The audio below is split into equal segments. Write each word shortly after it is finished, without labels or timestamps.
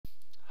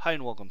Hi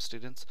and welcome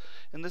students.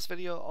 In this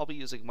video I'll be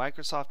using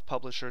Microsoft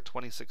Publisher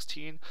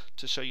 2016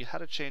 to show you how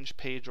to change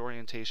page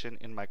orientation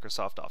in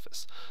Microsoft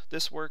Office.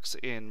 This works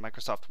in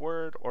Microsoft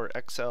Word or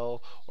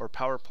Excel or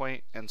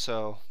PowerPoint, and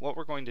so what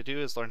we're going to do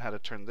is learn how to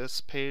turn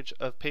this page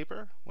of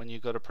paper when you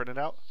go to print it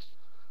out.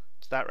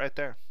 It's that right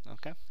there.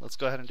 Okay, let's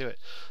go ahead and do it.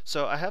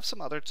 So I have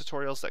some other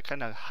tutorials that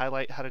kind of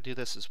highlight how to do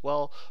this as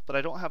well, but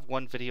I don't have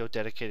one video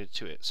dedicated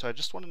to it. So I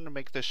just wanted to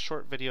make this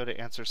short video to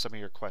answer some of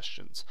your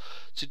questions.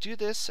 To do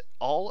this,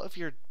 all of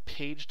your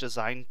page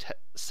design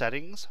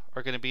settings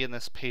are going to be in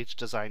this page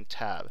design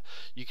tab.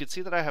 You can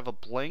see that I have a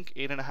blank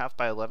 8.5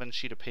 by 11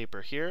 sheet of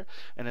paper here,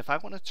 and if I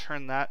want to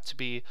turn that to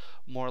be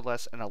more or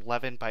less an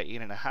 11 by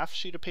 8.5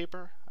 sheet of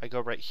paper, I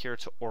go right here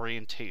to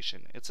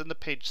orientation. It's in the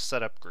page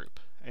setup group,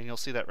 and you'll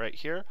see that right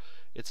here.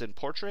 It's in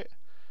portrait,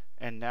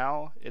 and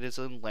now it is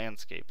in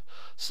landscape.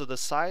 So the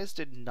size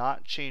did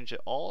not change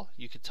at all.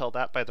 You can tell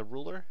that by the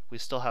ruler. We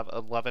still have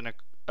 11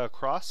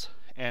 across,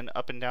 and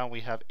up and down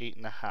we have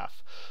 8.5.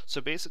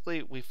 So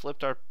basically we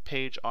flipped our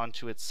page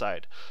onto its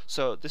side.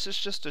 So this is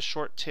just a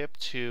short tip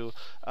to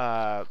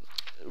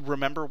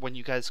remember when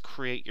you guys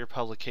create your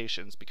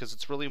publications, because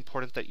it's really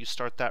important that you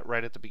start that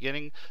right at the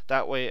beginning.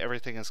 That way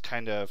everything is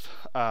kind of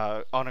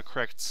on a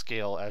correct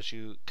scale as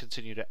you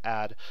continue to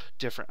add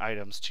different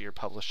items to your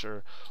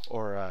publisher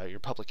or your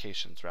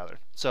publications rather.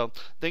 So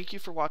thank you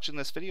for watching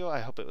this video.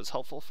 I hope it was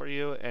helpful for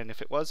you, and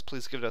if it was,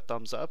 please give it a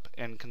thumbs up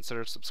and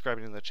consider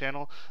subscribing to the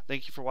channel.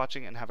 Thank you for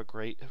watching and have a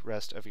great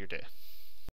rest of your day.